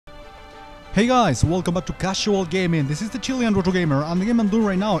Hey guys, welcome back to Casual Gaming. This is the Chilean Retro Gamer, and the game I'm doing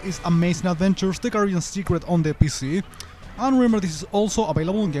right now is Amazing Adventures: The Guardian's Secret on the PC. And remember, this is also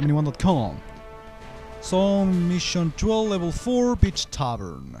available on GameAnyone.com. So, Mission 12, Level 4, Beach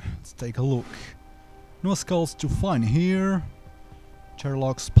Tavern. Let's take a look. No skulls to find here.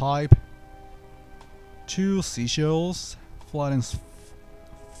 Sherlock's pipe. 2 seashells. Florence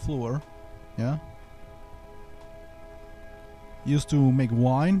floor. Yeah. Used to make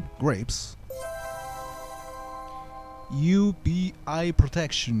wine. Grapes. UBI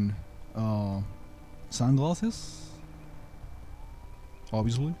protection. Sunglasses.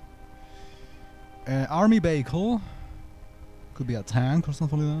 Obviously. Army vehicle. Could be a tank or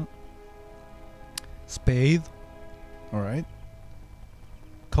something like that. Spade. Alright.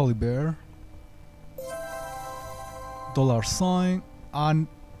 Collie bear. Dollar sign. And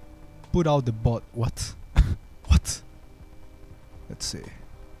put out the butt. What? What? Let's see.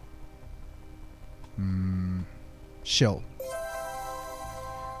 Shell.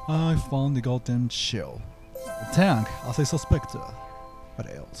 I found the goddamn shell. A tank, as I suspected. What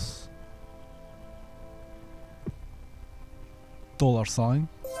else? Dollar sign.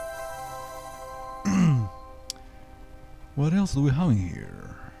 What else do we have in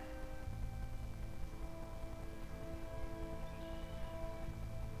here?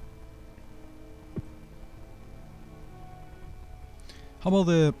 How about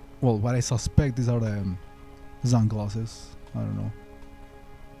the... well, what I suspect these are the sunglasses. I don't know.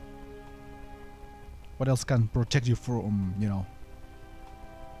 What else can protect you from, you know,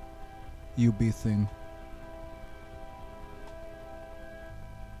 UV thing?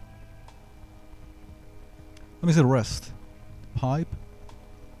 Let me see the rest. Pipe.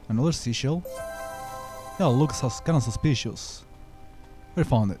 Another seashell. Yeah, looks kind of suspicious. I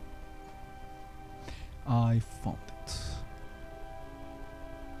found it. I found it.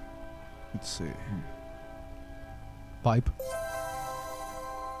 Let's see. Pipe.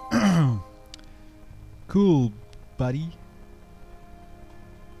 Cool, buddy.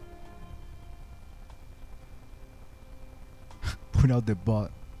 Put out the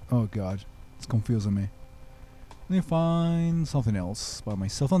butt. Oh god, it's confusing me. Let me find something else by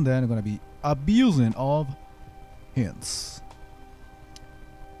myself, and then I'm gonna be abusing of hints.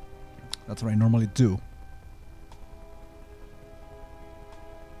 That's what I normally do.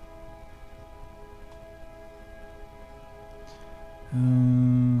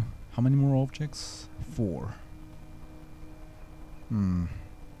 How many more objects? 4.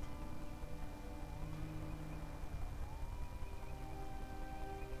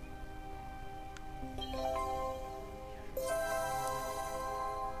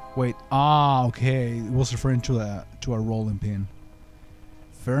 Wait, okay. It was referring to a rolling pin.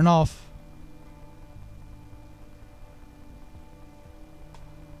 Fair enough.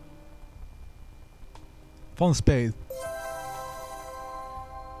 Found a spade.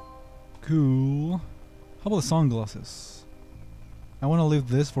 Cool. How about the sunglasses? I want to leave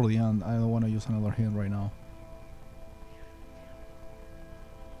this for the end. I don't want to use another hint right now.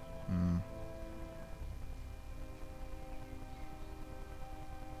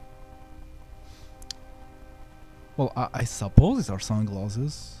 Well, I suppose these are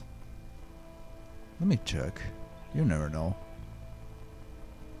sunglasses. Let me check. You never know.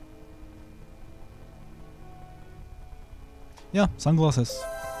 Yeah, sunglasses.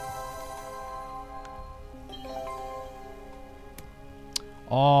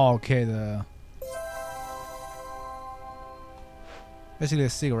 Oh, okay, the... basically a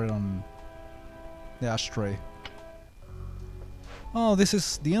cigarette on the ashtray. Oh, this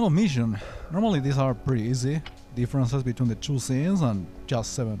is the end of mission. Normally these are pretty easy. Differences between the 2 scenes and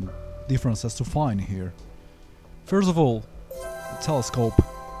just 7 differences to find here. First of all, the telescope.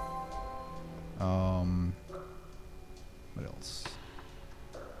 What else?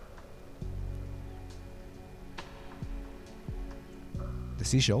 The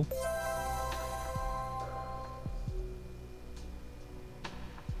seashell.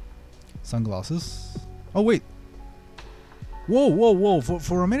 Sunglasses. Oh wait. Whoa, whoa, whoa.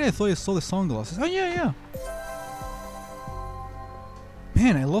 For a minute I thought I saw the sunglasses. Oh yeah, yeah.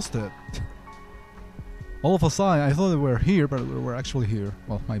 Man, I lost it. All of a sudden I thought they were here, but they were actually here.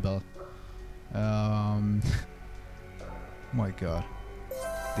 Well, my bad. My god.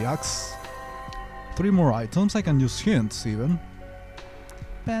 The axe. 3 more items. I can use hints even.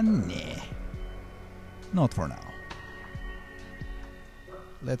 But nah. Not for now.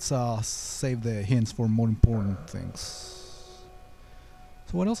 Let's save the hints for more important things.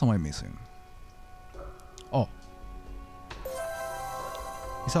 So what else am I missing? Oh.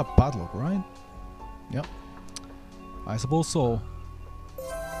 It's a padlock, right? Yep. I suppose so.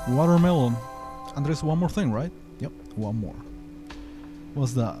 Watermelon. And there's one more thing, right? Yep, one more.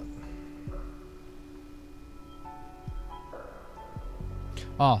 What's that?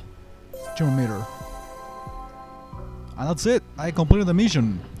 Ah, geometer. And that's it. I completed the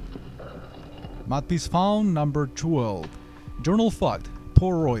mission. Mad piece found, number 12. Journal fact: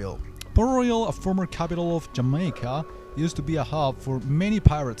 Port Royal. Port Royal, a former capital of Jamaica, used to be a hub for many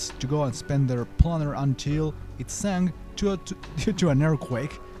pirates to go and spend their plunder until it sank due to an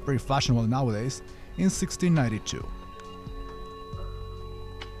earthquake, very fashionable nowadays, in 1692.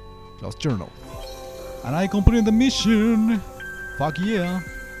 Close journal. And I completed the mission! Fuck yeah!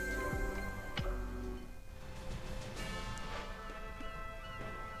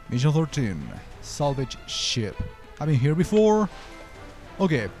 Mission 13. Salvage ship. I've been here before.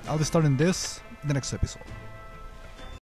 Okay, I'll be starting this the next episode.